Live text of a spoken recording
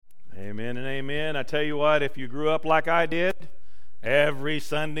Amen and amen. I tell you what, if you grew up like I did, every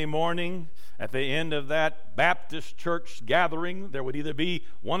Sunday morning at the end of that Baptist church gathering, there would either be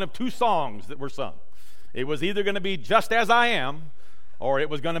one of two songs that were sung. It was either going to be Just As I Am, or it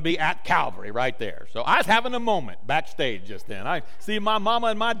was going to be At Calvary right there. So I was having a moment backstage just then. I see my mama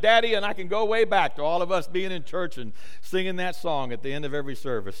and my daddy, and I can go way back to all of us being in church and singing that song at the end of every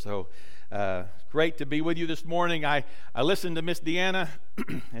service. So great to be with you this morning. I listened to Miss Deanna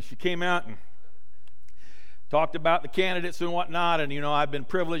as she came out and talked about the candidates and whatnot, and you know, I've been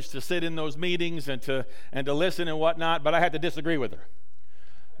privileged to sit in those meetings and to listen and whatnot, but I had to disagree with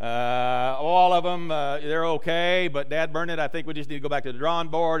her. All of them, they're okay, but Dad Burnett, I think we just need to go back to the drawing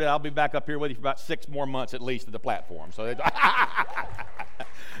board, and I'll be back up here with you for about 6 more months at least at the platform. So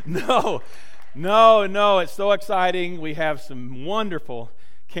No, it's so exciting. We have some wonderful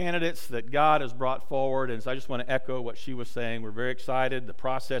candidates that God has brought forward, and so I just want to echo what she was saying. We're very excited. The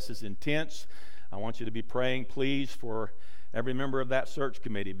process is intense. I want you to be praying, please, for every member of that search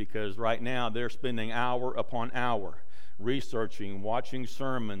committee, because right now they're spending hour upon hour researching, watching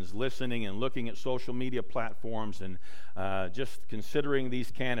sermons, listening and looking at social media platforms, and just considering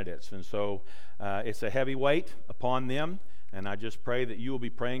these candidates. And so it's a heavy weight upon them, and I just pray that you will be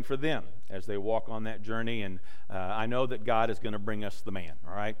praying for them as they walk on that journey. And I know that God is going to bring us the man,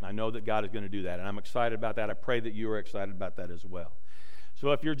 all right? I know that God is going to do that, and I'm excited about that. I pray that you are excited about that as well.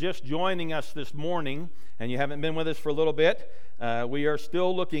 So if you're just joining us this morning and you haven't been with us for a little bit, we are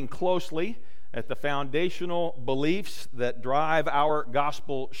still looking closely at the foundational beliefs that drive our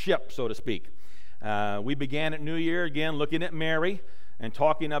gospel ship, so to speak. We began at New Year, again, looking at Mary and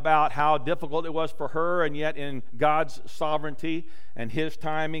talking about how difficult it was for her, and yet in God's sovereignty and His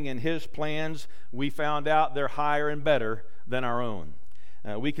timing and His plans, we found out they're higher and better than our own.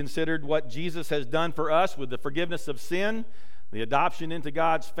 We considered what Jesus has done for us with the forgiveness of sin, the adoption into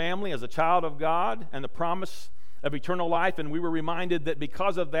God's family as a child of God, and the promise of eternal life. And we were reminded that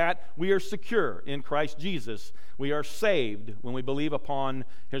because of that, we are secure in Christ Jesus. We are saved when we believe upon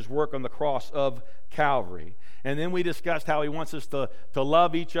His work on the cross of Calvary. And then we discussed how He wants us to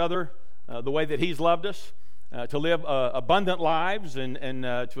love each other the way that He's loved us, to live abundant lives and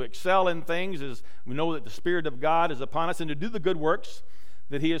to excel in things as we know that the Spirit of God is upon us, and to do the good works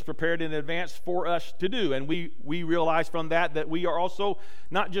that He has prepared in advance for us to do. And we realize from that we are also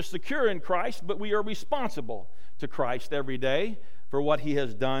not just secure in Christ, but we are responsible to Christ every day for what He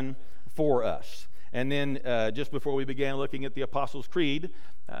has done for us. And then just before we began looking at the Apostles' Creed,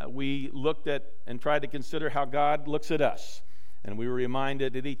 we looked at and tried to consider how God looks at us. And we were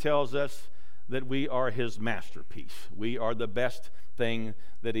reminded that He tells us that we are His masterpiece. We are the best thing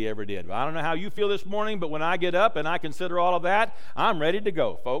that He ever did. I don't know how you feel this morning, but when I get up and I consider all of that, I'm ready to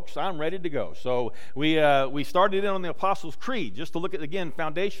go, folks. I'm ready to go. So we started in on the Apostles' Creed just to look at, again,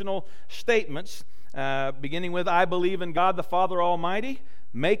 foundational statements, beginning with, I believe in God the Father Almighty,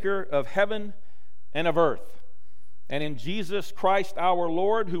 maker of heaven and of earth, and in Jesus Christ our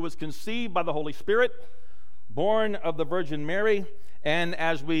Lord, who was conceived by the Holy Spirit, born of the Virgin Mary, and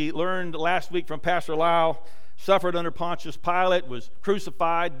as we learned last week from Pastor Lyle, suffered under Pontius Pilate, was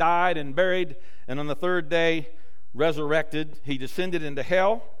crucified, died, and buried, and on the third day resurrected. He descended into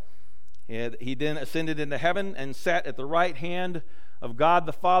hell. He then ascended into heaven and sat at the right hand of God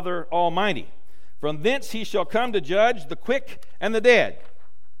the Father Almighty. From thence He shall come to judge the quick and the dead.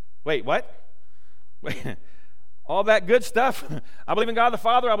 Wait, what? Wait. All that good stuff. I believe in God the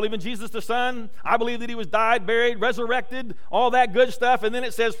Father. I believe in Jesus the Son. I believe that He was died, buried, resurrected, all that good stuff. And then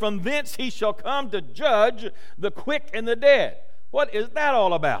it says, from thence He shall come to judge the quick and the dead. What is that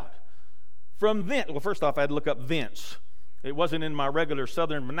all about? From thence. Well, first off, I had to look up thence. It wasn't in my regular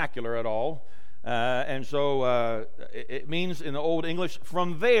Southern vernacular at all. And so it means in the Old English,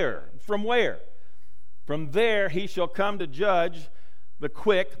 from there. From where? From there He shall come to judge the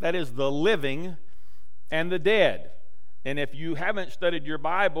quick, that is the living, and the dead. And if you haven't studied your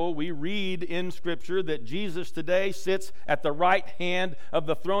Bible, we read in Scripture that Jesus today sits at the right hand of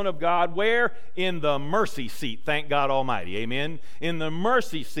the throne of God. Where? In the mercy seat, thank God Almighty. Amen? In the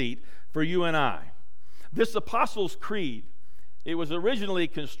mercy seat for you and I. This Apostles' Creed, it was originally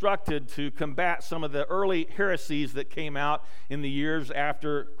constructed to combat some of the early heresies that came out in the years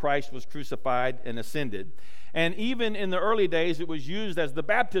after Christ was crucified and ascended. And even in the early days, it was used as the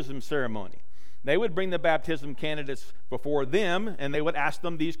baptism ceremony. They would bring the baptism candidates before them, and they would ask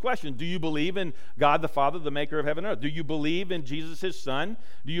them these questions. Do you believe in God the Father, the maker of heaven and earth? Do you believe in Jesus, His Son?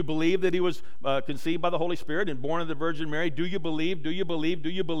 Do you believe that He was conceived by the Holy Spirit and born of the Virgin Mary? Do you believe? Do you believe?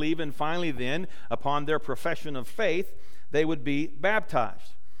 Do you believe? And finally then, upon their profession of faith, they would be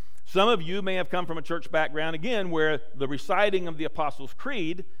baptized. Some of you may have come from a church background, again, where the reciting of the Apostles'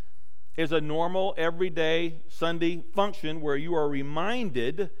 Creed is a normal, everyday Sunday function where you are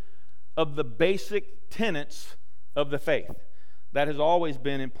reminded of the basic tenets of the faith. That has always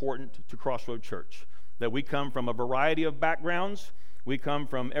been important to Crossroad Church, that we come from a variety of backgrounds. We come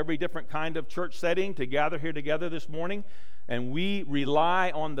from every different kind of church setting to gather here together this morning, and we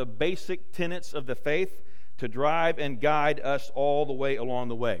rely on the basic tenets of the faith to drive and guide us all the way along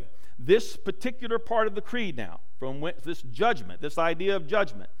the way. This particular part of the creed now, from this judgment, this idea of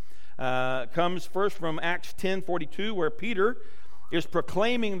judgment, comes first from Acts 10:42, where Peter is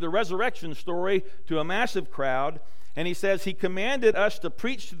proclaiming the resurrection story to a massive crowd, and he says, he commanded us to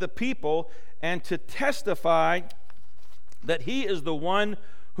preach to the people and to testify that he is the one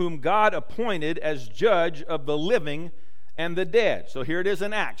whom God appointed as judge of the living and the dead. So here it is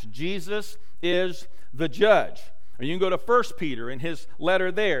in Acts. Jesus is the judge. Or you can go to 1 Peter in his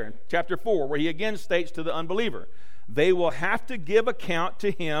letter there, chapter 4, where he again states to the unbeliever, they will have to give account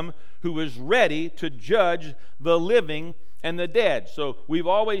to him who is ready to judge the living and the dead. So we've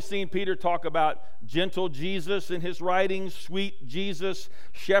always seen Peter talk about gentle Jesus in his writings, sweet Jesus,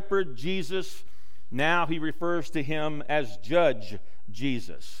 shepherd Jesus. Now he refers to him as Judge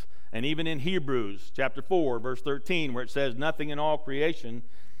Jesus. And even in Hebrews chapter 4, verse 13, where it says, nothing in all creation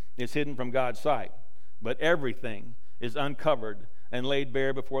is hidden from God's sight, but everything is uncovered and laid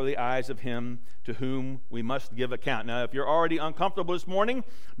bare before the eyes of him to whom we must give account. Now, if you're already uncomfortable this morning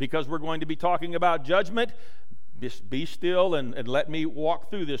because we're going to be talking about judgment, just be still and let me walk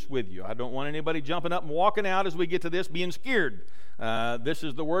through this with you. I don't want anybody jumping up and walking out as we get to this being scared. This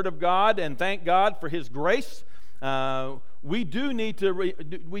is the Word of God, and thank God for His grace. We do need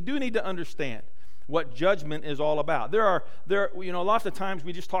to understand what judgment is all about. Lots of times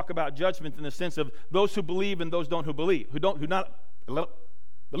we just talk about judgment in the sense of those who believe and those who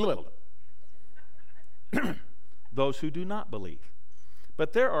those who do not believe.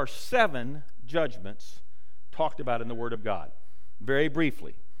 But there are 7 judgments talked about in the Word of God. Very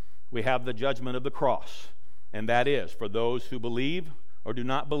briefly, we have the judgment of the cross, and that is for those who believe or do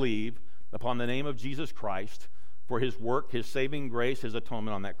not believe upon the name of Jesus Christ for His work, His saving grace, His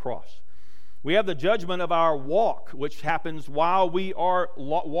atonement on that cross. We have the judgment of our walk, which happens while we are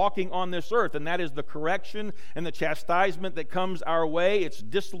walking on this earth, and that is the correction and the chastisement that comes our way. It's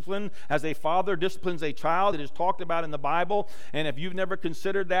discipline as a father disciplines a child. It is talked about in the Bible, and if you've never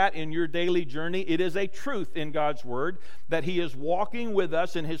considered that in your daily journey, it is a truth in God's Word that He is walking with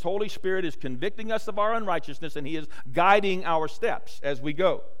us, and His Holy Spirit is convicting us of our unrighteousness, and He is guiding our steps as we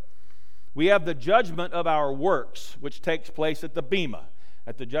go. We have the judgment of our works, which takes place at the Bema,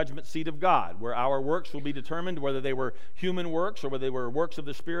 at the judgment seat of God, where our works will be determined, whether they were human works or whether they were works of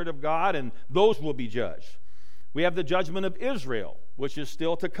the Spirit of God, and those will be judged. We have the judgment of Israel, which is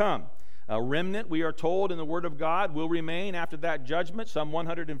still to come. A remnant, we are told in the Word of God, will remain after that judgment, some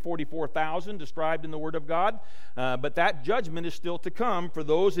 144,000 described in the Word of God, but that judgment is still to come for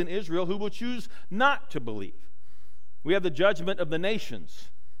those in Israel who will choose not to believe. We have the judgment of the nations.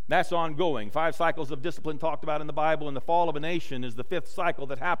 That's ongoing. 5 cycles of discipline talked about in the Bible, and the fall of a nation is the 5th cycle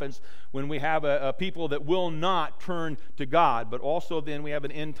that happens when we have a people that will not turn to God, but also then we have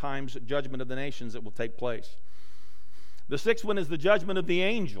an end times judgment of the nations that will take place. The 6th one is the judgment of the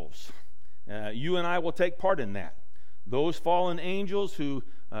angels. You and I will take part in that. Those fallen angels who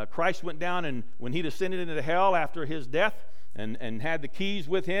Christ went down and when He descended into hell after His death, and had the keys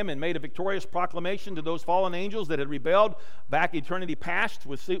with Him and made a victorious proclamation to those fallen angels that had rebelled back eternity past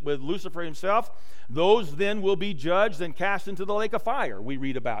with Lucifer himself. Those then will be judged and cast into the lake of fire, we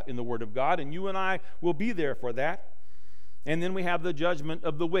read about in the Word of God, and you and I will be there for that. And then we have the judgment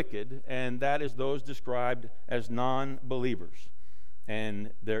of the wicked, and that is those described as non-believers.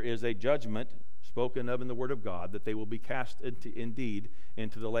 And there is a judgment spoken of in the Word of God that they will be cast indeed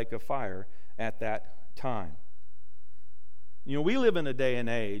into the lake of fire at that time. You know, we live in a day and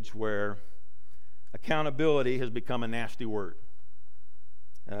age where accountability has become a nasty word.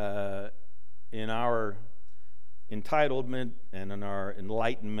 In our entitlement and in our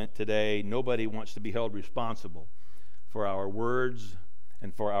enlightenment today, nobody wants to be held responsible for our words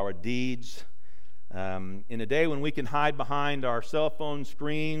and for our deeds. In a day when we can hide behind our cell phone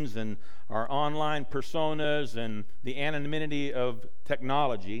screens and our online personas and the anonymity of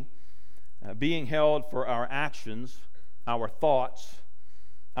technology, being held for our actions, our thoughts,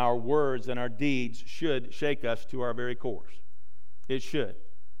 our words, and our deeds should shake us to our very cores. It should.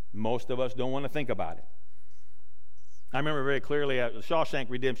 Most of us don't want to think about it. I remember very clearly,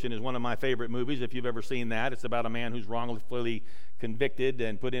 Shawshank Redemption is one of my favorite movies, if you've ever seen that. It's about a man who's wrongfully convicted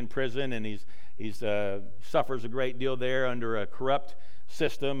and put in prison, and he suffers a great deal there under a corrupt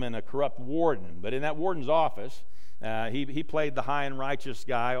system and a corrupt warden. But in that warden's office, He played the high and righteous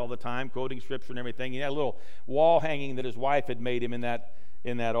guy all the time, quoting scripture and everything. He had a little wall hanging that his wife had made him in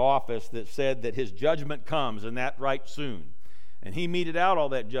that office that said that his judgment comes, and that right soon. And he meted out all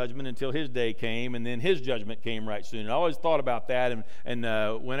that judgment until his day came, and then his judgment came right soon. And I always thought about that, and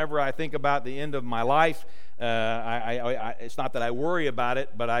whenever I think about the end of my life, it's not that I worry about it,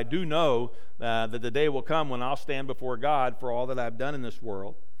 but I do know that the day will come when I'll stand before God for all that I've done in this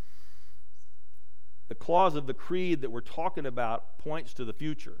world. The clause of the creed that we're talking about points to the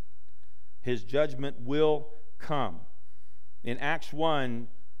future. His judgment will come. In Acts 1,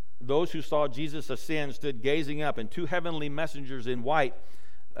 those who saw Jesus ascend stood gazing up, and two heavenly messengers in white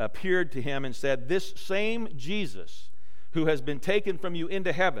appeared to him and said, "This same Jesus who has been taken from you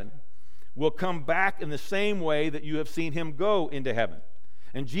into heaven will come back in the same way that you have seen him go into heaven."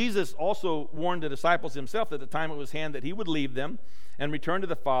 And Jesus also warned the disciples himself at the time it was hand that he would leave them and return to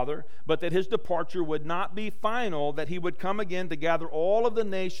the Father, but that his departure would not be final, that he would come again to gather all of the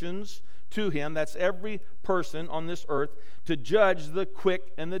nations to him, that's every person on this earth, to judge the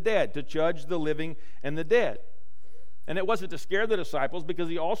quick and the dead, to judge the living and the dead. And it wasn't to scare the disciples, because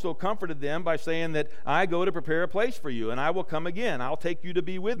he also comforted them by saying that I go to prepare a place for you, and I will come again. I'll take you to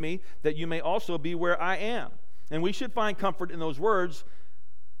be with me, that you may also be where I am. And we should find comfort in those words,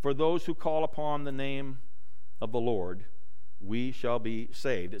 for those who call upon the name of the Lord, we shall be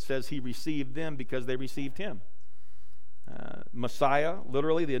saved. It says he received them because they received him. Messiah,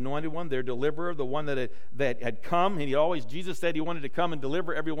 literally the anointed one, their deliverer, the one that had come, and Jesus said he wanted to come and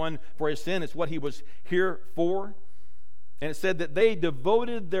deliver everyone for his sin. It's what he was here for. And it said that they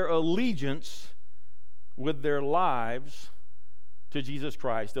devoted their allegiance with their lives to Jesus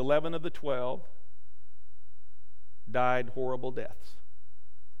Christ. 11 of the 12 died horrible deaths.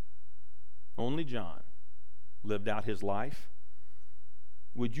 Only John lived out his life.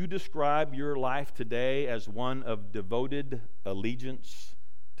 Would you describe your life today as one of devoted allegiance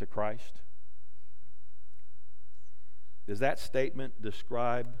to Christ? Does that statement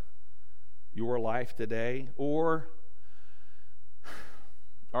describe your life today? Or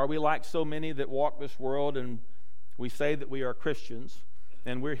are we like so many that walk this world and we say that we are Christians,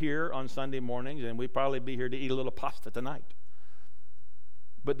 and we're here on Sunday mornings, and we'd probably be here to eat a little pasta tonight?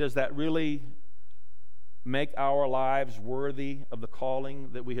 But does that really make our lives worthy of the calling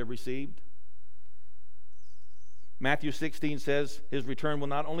that we have received? Matthew 16 says his return will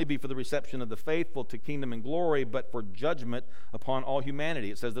not only be for the reception of the faithful to kingdom and glory, but for judgment upon all humanity.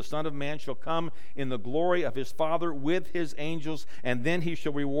 It says the Son of Man shall come in the glory of his Father with his angels, and then he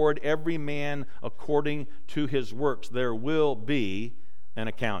shall reward every man according to his works. There will be an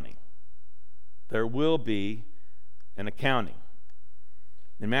accounting. There will be an accounting.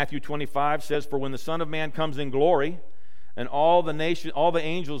 In Matthew 25 says, for when the Son of Man comes in glory, and all the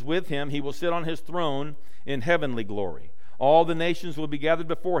angels with him, he will sit on his throne in heavenly glory. All the nations will be gathered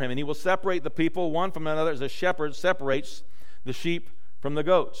before him, and he will separate the people one from another as a shepherd separates the sheep from the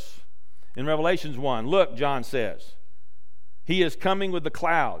goats. In Revelations 1, look, John says, he is coming with the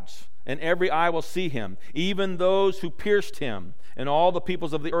clouds, and every eye will see him, even those who pierced him, and all the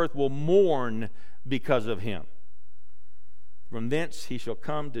peoples of the earth will mourn because of him. From thence he shall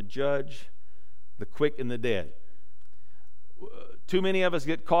come to judge the quick and the dead. Too many of us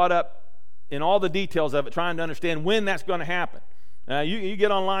get caught up in all the details of it, trying to understand when that's going to happen. You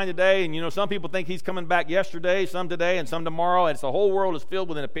get online today, and some people think he's coming back yesterday, some today, and some tomorrow. And the whole world is filled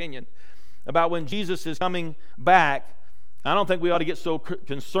with an opinion about when Jesus is coming back. I don't think we ought to get so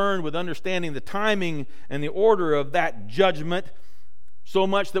concerned with understanding the timing and the order of that judgment, so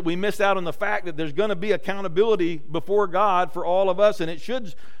much that we miss out on the fact that there's going to be accountability before God for all of us, and it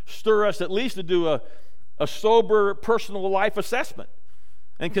should stir us at least to do a sober personal life assessment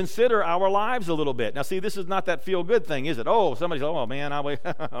and consider our lives a little bit. Now, see, this is not that feel-good thing, is it? Oh, somebody's, oh, man,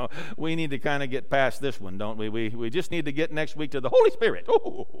 we need to kind of get past this one, don't we? We just need to get next week to the Holy Spirit.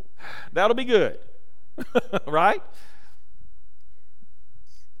 Oh, that'll be good, right?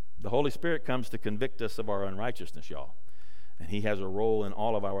 The Holy Spirit comes to convict us of our unrighteousness, y'all. And he has a role in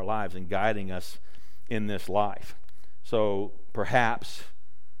all of our lives in guiding us in this life. So perhaps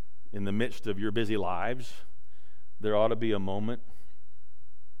in the midst of your busy lives, there ought to be a moment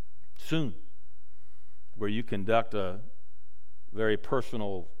soon where you conduct a very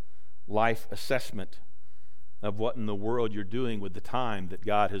personal life assessment of what in the world you're doing with the time that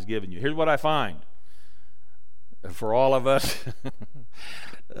God has given you. Here's what I find. For all of us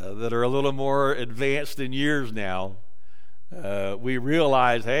that are a little more advanced in years now, we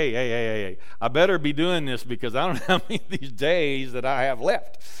realize, hey, I better be doing this because I don't know how many of these days that I have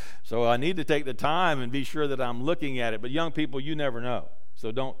left. So I need to take the time and be sure that I'm looking at it. But young people, you never know.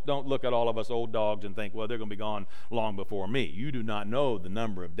 So don't look at all of us old dogs and think, well, they're going to be gone long before me. You do not know the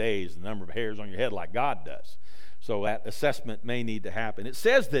number of days, the number of hairs on your head like God does. So that assessment may need to happen. It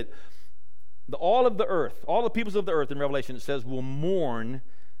says that all of the earth, all the peoples of the earth in Revelation, it says, will mourn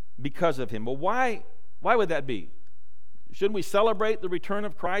because of him. But why would that be? Shouldn't we celebrate the return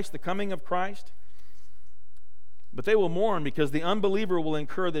of Christ, the coming of Christ? But they will mourn because the unbeliever will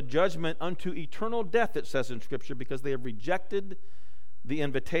incur the judgment unto eternal death, it says in Scripture, because they have rejected the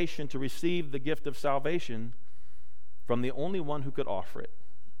invitation to receive the gift of salvation from the only one who could offer it.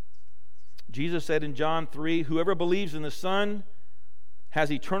 Jesus said in John 3, whoever believes in the Son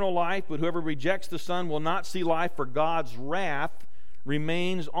has eternal life, but whoever rejects the Son will not see life, for God's wrath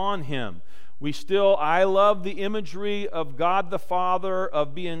remains on him. I love the imagery of God the Father,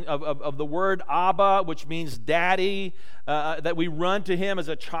 of the word Abba, which means daddy, that we run to him as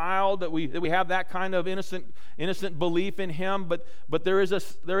a child, that we have that kind of innocent belief in him. But there is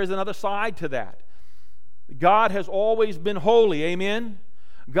another side to that. God has always been holy, amen?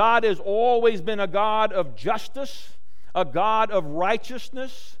 God has always been a God of justice, a God of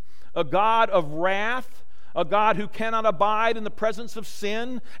righteousness, a God of wrath, a God who cannot abide in the presence of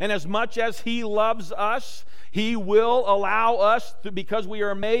sin. And as much as he loves us, he will allow us to, because we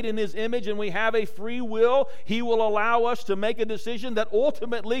are made in his image and we have a free will, he will allow us to make a decision that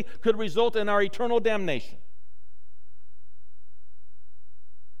ultimately could result in our eternal damnation.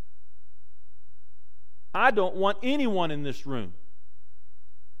 I don't want anyone in this room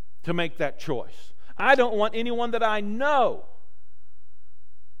to make that choice. I don't want anyone that I know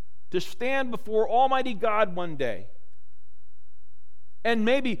to stand before Almighty God one day and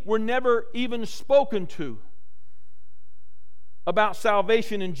maybe we're never even spoken to about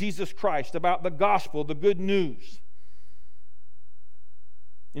salvation in Jesus Christ, about the gospel, the good news.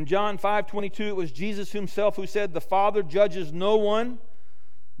 In John 5:22, it was Jesus himself who said, the Father judges no one,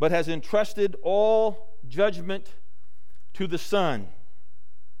 but has entrusted all judgment to the Son.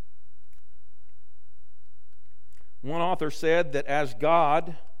 One author said that as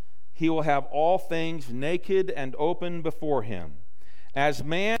God, he will have all things naked and open before him. As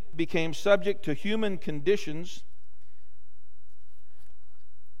man became subject to human conditions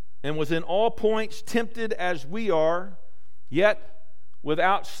and was in all points tempted as we are, yet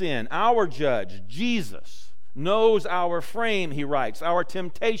without sin, our judge, Jesus, knows our frame, he writes, our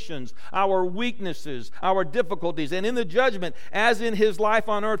temptations, our weaknesses, our difficulties. And in the judgment, as in his life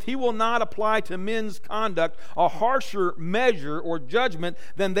on earth, he will not apply to men's conduct a harsher measure or judgment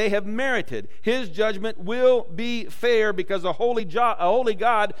than they have merited. His judgment will be fair because a holy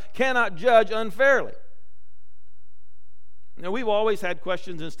God cannot judge unfairly. Now, we've always had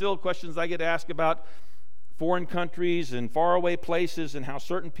questions, and still questions I get asked about foreign countries and faraway places and how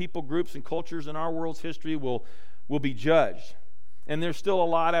certain people groups and cultures in our world's history will be judged. And there's still a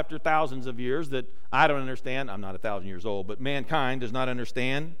lot after thousands of years that I don't understand. I'm not 1,000 years old, but mankind does not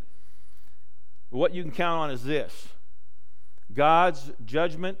understand. What you can count on is this: God's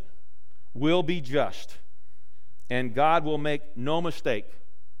judgment will be just, and God will make no mistake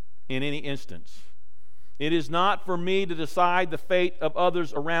in any instance. It is not for me to decide the fate of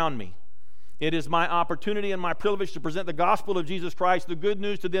others around me. It is my opportunity and my privilege to present the gospel of Jesus Christ, the good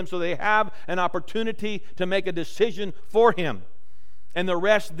news, to them so they have an opportunity to make a decision for him. And the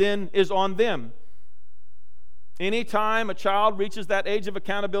rest then is on them. Anytime a child reaches that age of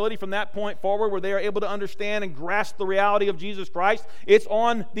accountability from that point forward where they are able to understand and grasp the reality of Jesus Christ, it's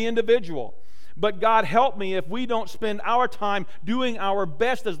on the individual. But God help me if we don't spend our time doing our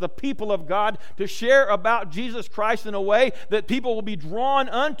best as the people of God to share about Jesus Christ in a way that people will be drawn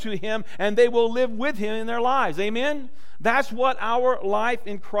unto him and they will live with him in their lives. Amen? That's what our life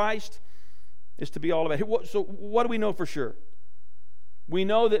in Christ is to be all about. So what do we know for sure? We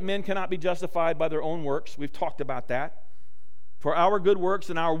know that men cannot be justified by their own works. We've talked about that. For our good works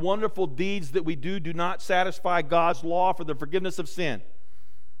and our wonderful deeds that we do not satisfy God's law for the forgiveness of sin.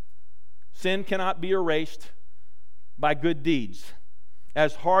 Sin cannot be erased by good deeds,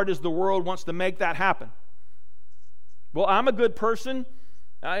 as hard as the world wants to make that happen. Well, I'm a good person.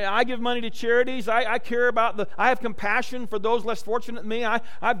 I give money to charities. I care about I have compassion for those less fortunate than me.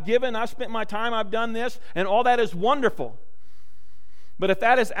 I've given, I've spent my time, I've done this, and all that is wonderful. But if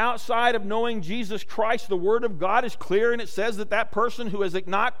that is outside of knowing Jesus Christ, the Word of God is clear, and it says that that person who has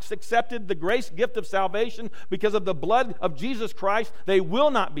not accepted the grace gift of salvation because of the blood of Jesus Christ, they will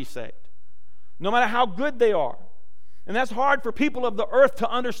not be saved, no matter how good they are. And that's hard for people of the earth to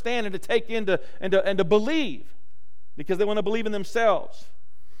understand and to take in and to believe, because they want to believe in themselves.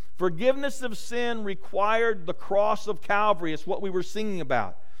 Forgiveness of sin required the cross of Calvary. It's what we were singing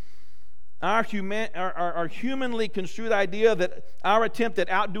about. our humanly construed idea that our attempt at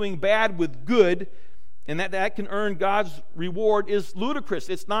outdoing bad with good and that can earn God's reward is ludicrous.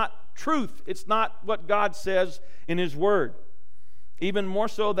 It's not truth. It's not what God says in His Word. Even more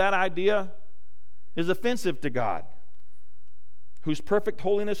so, that idea is offensive to God, whose perfect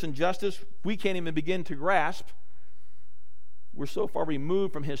holiness and justice we can't even begin to grasp. We're so far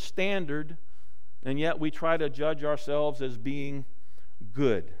removed from His standard, and yet we try to judge ourselves as being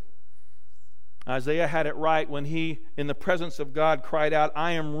good. Isaiah had it right when he, in the presence of God, cried out,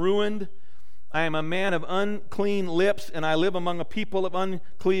 "I am ruined. I am a man of unclean lips, and I live among a people of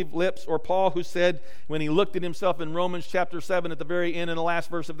unclean lips." Or Paul, who said, when he looked at himself in Romans chapter 7, at the very end, in the last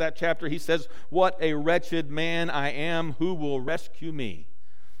verse of that chapter, he says, "What a wretched man I am. Who will rescue me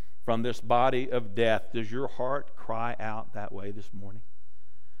from this body of death?" Does your heart cry out that way this morning?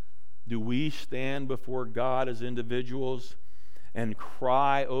 Do we stand before God as individuals and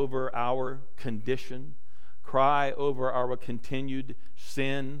cry over our condition, cry over our continued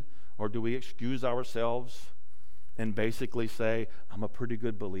sin? Or do we excuse ourselves and basically say, "I'm a pretty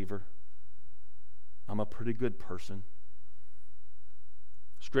good believer. I'm a pretty good person"?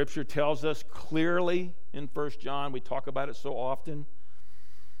 Scripture tells us clearly in 1 John, we talk about it so often,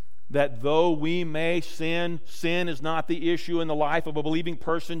 that though we may sin, sin is not the issue in the life of a believing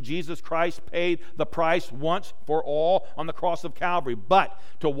person. Jesus Christ paid the price once for all on the cross of Calvary. But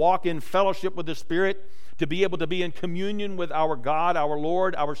to walk in fellowship with the Spirit, to be able to be in communion with our God, our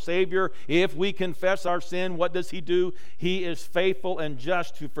Lord, our Savior, if we confess our sin, what does He do? He is faithful and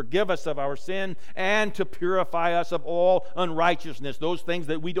just to forgive us of our sin and to purify us of all unrighteousness, those things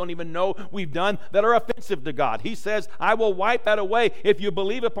that we don't even know we've done that are offensive to God. He says, "I will wipe that away if you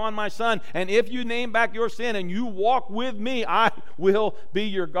believe upon my Son, and if you name back your sin and you walk with me, I will be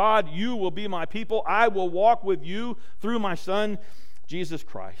your God, you will be my people, I will walk with you through my Son, Jesus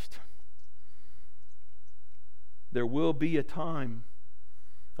Christ." There will be a time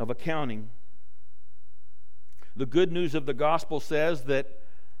of accounting. The good news of the gospel says that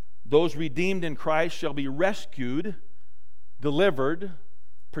those redeemed in Christ shall be rescued, delivered,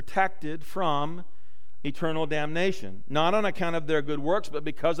 protected from eternal damnation, not on account of their good works, but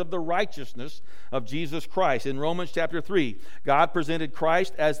because of the righteousness of Jesus Christ. In Romans chapter 3, God presented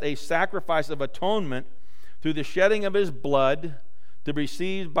Christ as a sacrifice of atonement through the shedding of His blood, to be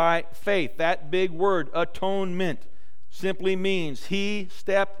received by faith. That big word, atonement, simply means He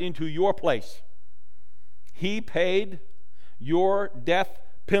stepped into your place. He paid your death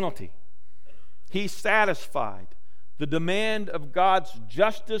penalty. He satisfied the demand of God's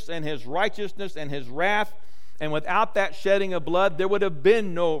justice and His righteousness and His wrath. And without that shedding of blood, there would have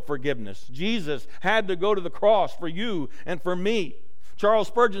been no forgiveness. Jesus had to go to the cross for you and for me. Charles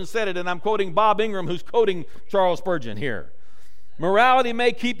Spurgeon said it, and I'm quoting Bob Ingram, who's quoting Charles Spurgeon here. "Morality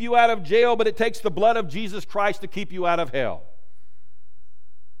may keep you out of jail, but it takes the blood of Jesus Christ to keep you out of hell."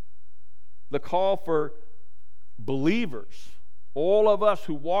 The call for believers, all of us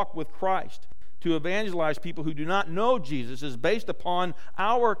who walk with Christ, to evangelize people who do not know Jesus is based upon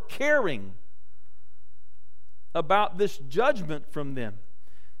our caring about this judgment from them.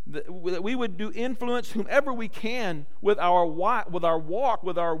 That we would do influence whomever we can with our walk, with our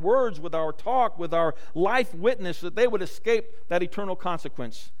words, with our talk, with our life witness, that they would escape that eternal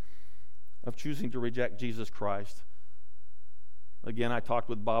consequence of choosing to reject Jesus Christ. Again, I talked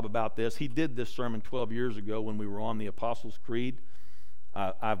with Bob about this. He did this sermon 12 years ago when we were on the Apostles' Creed.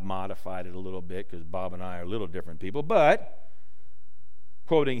 I've modified it a little bit because Bob and I are a little different people. But,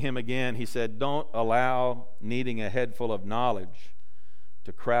 quoting him again, he said, "Don't allow needing a head full of knowledge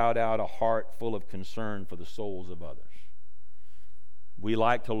to crowd out a heart full of concern for the souls of others." We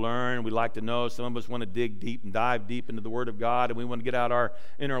like to learn, we like to know. Some of us want to dig deep and dive deep into the Word of God, and we want to get out our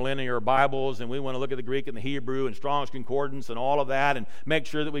interlinear Bibles, and we want to look at the Greek and the Hebrew and Strong's Concordance and all of that, and make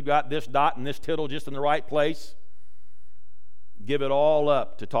sure that we've got this dot and this tittle just in the right place. Give it all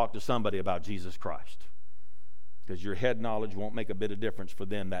up to talk to somebody about Jesus Christ, because your head knowledge won't make a bit of difference for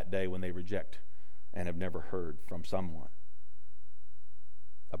them that day when they reject and have never heard from someone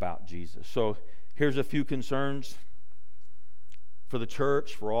about Jesus. So here's a few concerns for the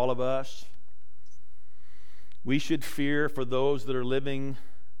church, for all of us. We should fear for those that are living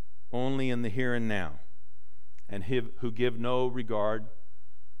only in the here and now, and who give no regard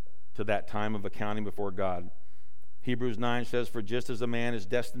to that time of accounting before God. Hebrews 9 says, "For just as a man is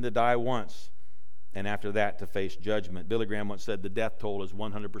destined to die once, and after that to face judgment." Billy Graham once said, "The death toll is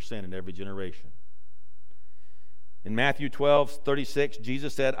 100% in every generation." In Matthew 12:36,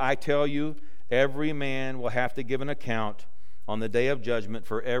 Jesus said, "I tell you, every man will have to give an account on the day of judgment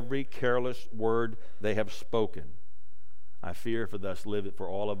for every careless word they have spoken." I fear for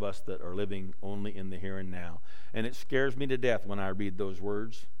all of us that are living only in the here and now. And it scares me to death when I read those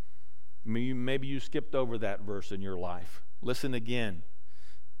words. Maybe you skipped over that verse in your life. Listen again.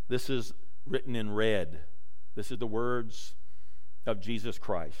 This is written in red. This is the words of Jesus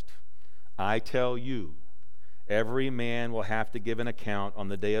Christ. I tell you, every man will have to give an account on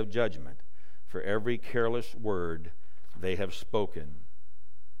the day of judgment for every careless word they have spoken.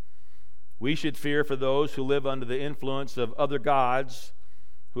 We should fear for those who live under the influence of other gods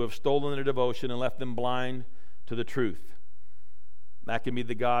who have stolen their devotion and left them blind to the truth. That can be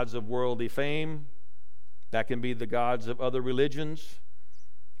the gods of worldly fame. That can be the gods of other religions.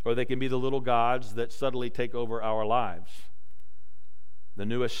 Or they can be the little gods that subtly take over our lives. The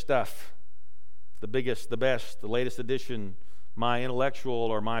newest stuff, the biggest, the best, the latest edition, my intellectual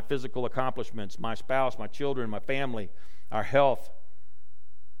or my physical accomplishments, my spouse, my children, my family, our health.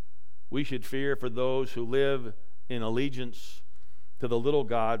 We should fear for those who live in allegiance to the little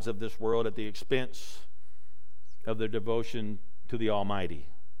gods of this world at the expense of their devotion to the Almighty.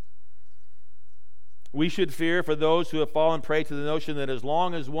 We should fear for those who have fallen prey to the notion that as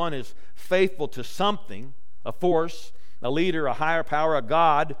long as one is faithful to something, a force, a leader, a higher power, a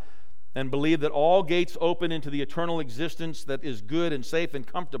God, and believe that all gates open into the eternal existence that is good and safe and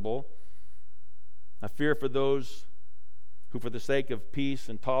comfortable, I fear for those who, for the sake of peace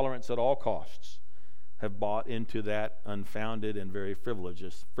and tolerance at all costs, have bought into that unfounded and very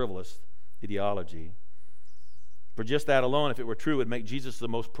frivolous ideology. For just that alone, if it were true, would make Jesus the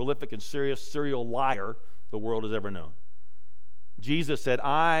most prolific and serial liar the world has ever known. Jesus said,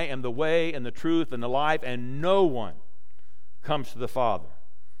 I am the way and the truth and the life, and no one comes to the Father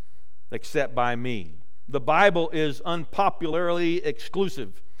except by me. The Bible is unpopularly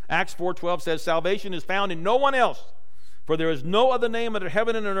exclusive. Acts 4:12 says, salvation is found in no one else, for there is no other name under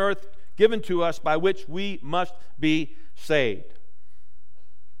heaven and on earth given to us by which we must be saved.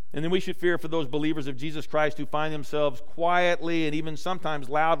 And then we should fear for those believers of Jesus Christ who find themselves quietly and even sometimes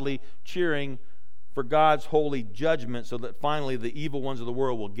loudly cheering for God's holy judgment so that finally the evil ones of the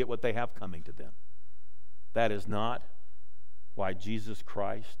world will get what they have coming to them. That is not why Jesus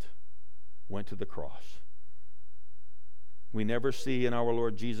Christ went to the cross. We never see in our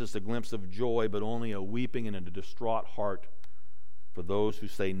Lord Jesus a glimpse of joy, but only a weeping and a distraught heart for those who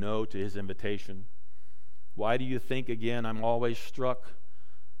say no to his invitation. Why do you think, again, I'm always struck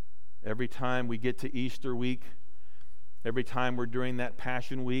every time we get to Easter week, every time we're during that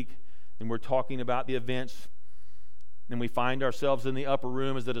Passion Week, and we're talking about the events, and we find ourselves in the upper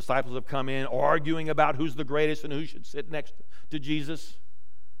room as the disciples have come in, arguing about who's the greatest and who should sit next to Jesus.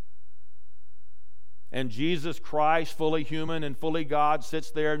 And Jesus Christ, fully human and fully God, sits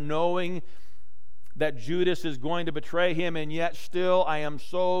there knowing that Judas is going to betray him, and yet still I am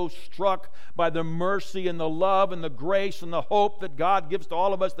so struck by the mercy and the love and the grace and the hope that God gives to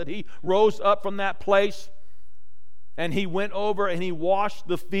all of us that he rose up from that place and he went over and he washed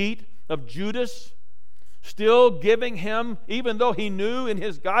the feet of Judas, still giving him, even though he knew in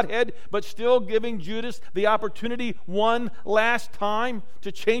his Godhead, but still giving Judas the opportunity one last time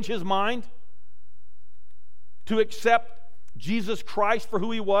to change his mind, to accept Jesus Christ for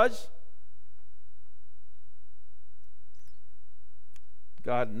who he was.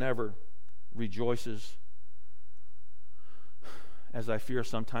 God never rejoices, as I fear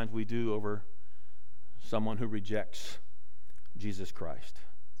sometimes we do, over someone who rejects Jesus Christ.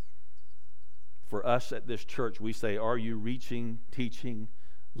 For us at this church, we say, are you reaching, teaching,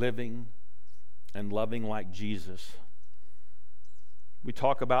 living, and loving like Jesus? We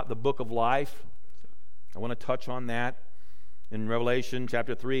talk about the book of life. I want to touch on that. In Revelation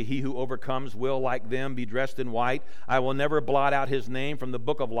chapter 3, he who overcomes will, like them, be dressed in white. I will never blot out his name from the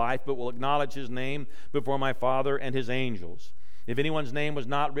book of life, but will acknowledge his name before my Father and his angels. If anyone's name was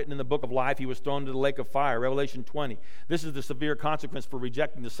not written in the book of life, he was thrown into the lake of fire. Revelation 20. This is the severe consequence for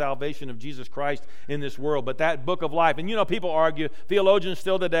rejecting the salvation of Jesus Christ in this world. But that book of life, and you know, people argue, theologians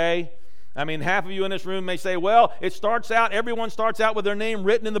still today, I mean, half of you in this room may say, well, everyone starts out with their name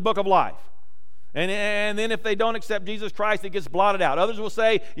written in the book of life. And then if they don't accept Jesus Christ, it gets blotted out. Others will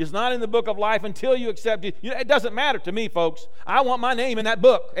say, it's not in the book of life until you accept it. It doesn't matter to me, folks. I want my name in that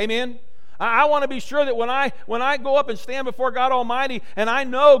book. Amen? I want to be sure that when I go up and stand before God Almighty, and I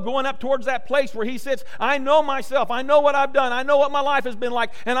know going up towards that place where he sits, I know myself. I know what I've done. I know what my life has been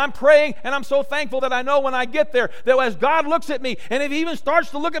like. And I'm praying, and I'm so thankful that I know when I get there, that as God looks at me, and if he even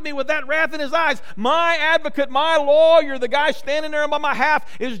starts to look at me with that wrath in his eyes, my advocate, my lawyer, the guy standing there on my behalf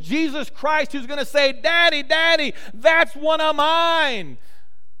is Jesus Christ, who's going to say, Daddy, Daddy, that's one of mine.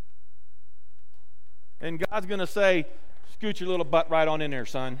 And God's going to say, scoot your little butt right on in there,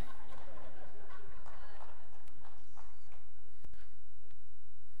 son.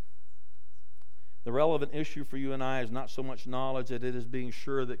 The relevant issue for you and I is not so much knowledge, that it is being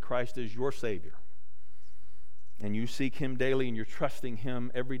sure that Christ is your Savior. And you seek Him daily, and you're trusting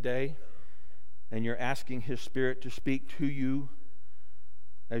Him every day, and you're asking His Spirit to speak to you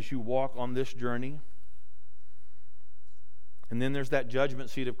as you walk on this journey. And then there's that judgment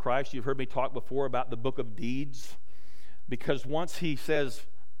seat of Christ. You've heard me talk before about the book of deeds, because once He says,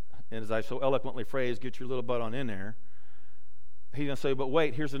 and as I so eloquently phrase, get your little butt on in there, He's going to say, but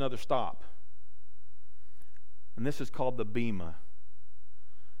wait, here's another stop. And this is called the bema.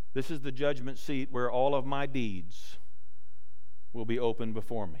 This is the judgment seat where all of my deeds will be opened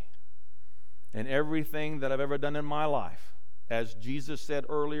before me. And everything that I've ever done in my life, as Jesus said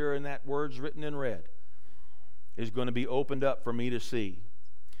earlier in that words written in red, is going to be opened up for me to see.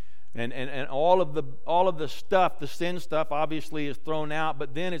 And all of the stuff, the sin stuff, obviously is thrown out,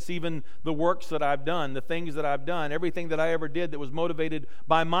 but then it's even the works that I've done, the things that I've done, everything that I ever did that was motivated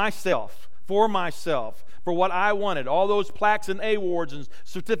by myself, for what I wanted, all those plaques and awards and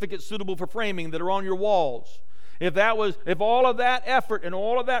certificates suitable for framing that are on your walls. If all of that effort and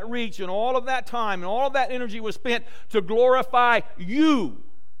all of that reach and all of that time and all of that energy was spent to glorify you,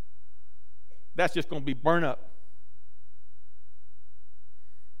 that's just going to be burned up.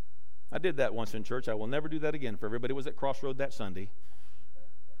 I did that once in church. I will never do that again. For everybody was at Crossroad that Sunday.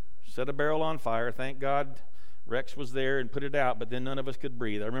 Set a barrel on fire. Thank God Rex was there and put it out, but then none of us could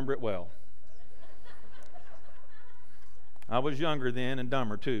breathe. I remember it well. I was younger then and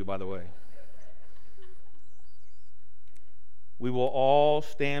dumber too, by the way. We will all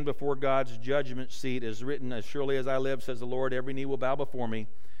stand before God's judgment seat, as written, as surely as I live, says the Lord, every knee will bow before me,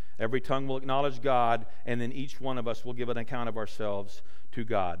 every tongue will acknowledge God, and then each one of us will give an account of ourselves to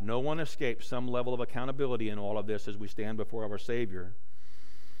God. No one escapes some level of accountability in all of this as we stand before our Savior.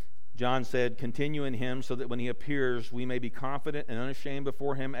 John said, continue in Him so that when He appears, we may be confident and unashamed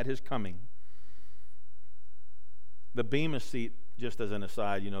before Him at His coming. The bema seat, just as an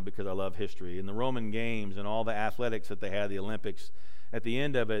aside, because I love history, in the Roman games and all the athletics that they had, the Olympics, at the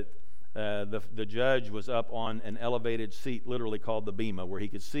end of it, the judge was up on an elevated seat, literally called the bema, where he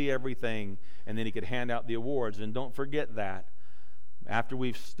could see everything, and then he could hand out the awards. And don't forget that. After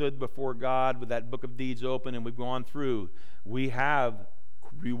we've stood before God with that book of deeds open and we've gone through, we have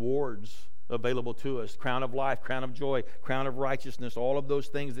rewards available to us. Crown of life, crown of joy, crown of righteousness, all of those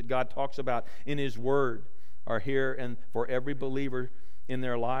things that God talks about in His Word are here and for every believer in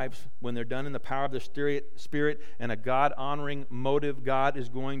their lives. When they're done in the power of the Spirit and a God-honoring motive, God is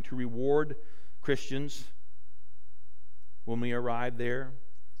going to reward Christians when we arrive there.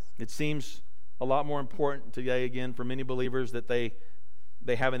 It seems a lot more important today, again, for many believers that they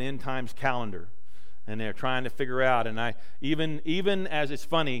have an end times calendar and they're trying to figure out. And I even as it's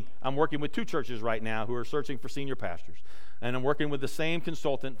funny, I'm working with 2 churches right now who are searching for senior pastors. And I'm working with the same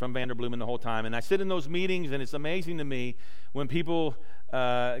consultant from Vanderbloemen the whole time. And I sit in those meetings, and it's amazing to me when people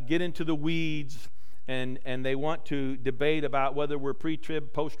get into the weeds and they want to debate about whether we're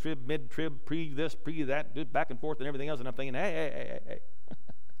pre-trib, post-trib, mid-trib, pre-this, pre-that, back and forth and everything else. And I'm thinking, hey.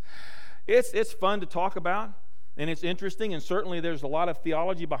 It's fun to talk about, and it's interesting, and certainly there's a lot of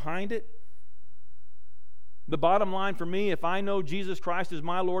theology behind it. The bottom line for me, if I know Jesus Christ is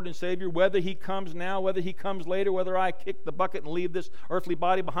my Lord and Savior, whether He comes now, whether He comes later, whether I kick the bucket and leave this earthly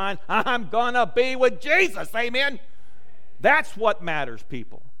body behind, I'm going to be with Jesus. Amen? That's what matters,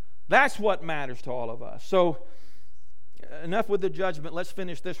 people. That's what matters to all of us. So, enough with the judgment. Let's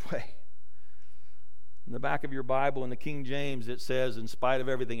finish this way. In the back of your Bible, in the King James, it says, in spite of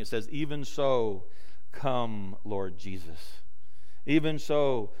everything, it says, even so, come, Lord Jesus. Even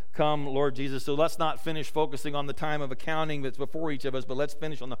so, come, Lord Jesus. So let's not finish focusing on the time of accounting that's before each of us, but let's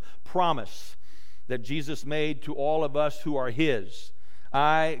finish on the promise that Jesus made to all of us who are His.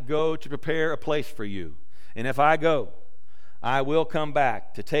 I go to prepare a place for you. And if I go, I will come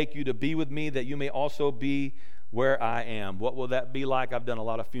back to take you to be with me, that you may also be where I am. What will that be like? I've done a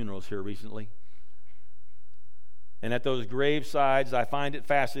lot of funerals here recently. And at those gravesides, I find it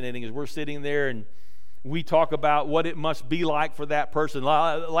fascinating as we're sitting there and we talk about what it must be like for that person. The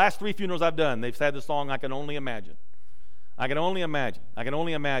last 3 funerals I've done, they've had the song, I Can Only Imagine. I can only imagine. I can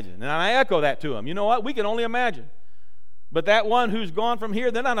only imagine. And I echo that to them. You know what? We can only imagine. But that one who's gone from here,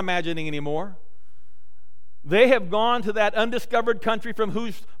 they're not imagining anymore. They have gone to that undiscovered country from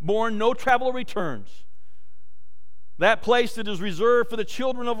whose bourne no travel returns. That place that is reserved for the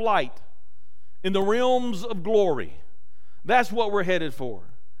children of light in the realms of glory. That's what we're headed for.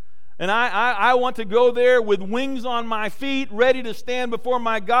 And I want to go there with wings on my feet, ready to stand before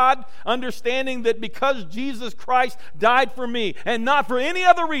my God, understanding that because Jesus Christ died for me, and not for any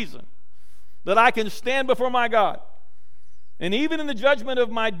other reason, that I can stand before my God And even in the judgment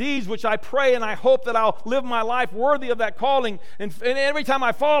of my deeds, which I pray and I hope that I'll live my life worthy of that calling, and every time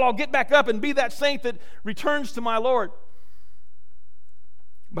I fall, I'll get back up and be that saint that returns to my Lord.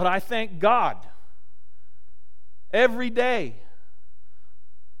 But I thank God every day,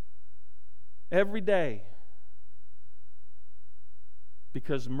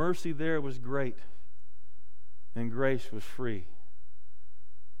 because mercy there was great and grace was free.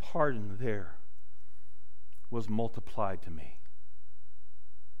 Pardon there was multiplied to me.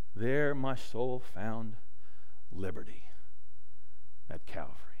 There my soul found liberty at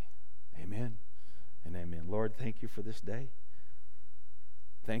Calvary. Amen and amen. Lord, thank you for this day.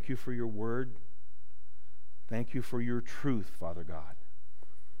 Thank you for your word. Thank you for your truth, Father God.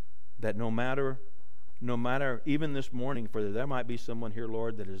 That no matter even this morning, for there might be someone here,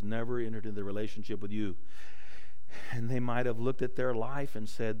 Lord, that has never entered into the relationship with you. And they might have looked at their life and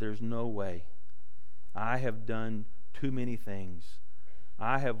said, there's no way. I have done too many things.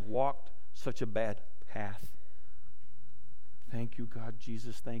 I have walked such a bad path. Thank you, God,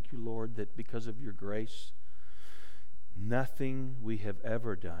 Jesus. Thank you, Lord, that because of your grace, nothing we have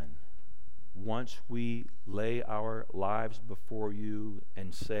ever done, once we lay our lives before you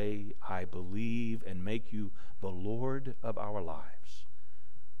and say, I believe, and make you the Lord of our lives,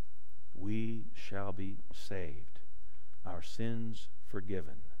 we shall be saved, our sins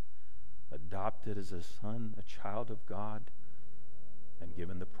forgiven, adopted as a son, a child of God, and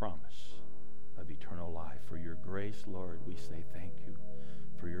given the promise of eternal life. For your grace, Lord, we say thank you.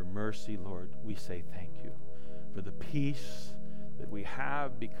 For your mercy, Lord, we say thank you. For the peace that we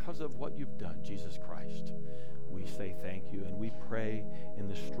have because of what you've done, Jesus Christ, we say thank you. And we pray in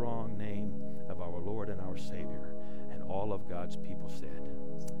the strong name of our Lord and our Savior. And all of God's people said,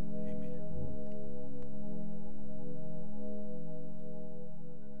 amen.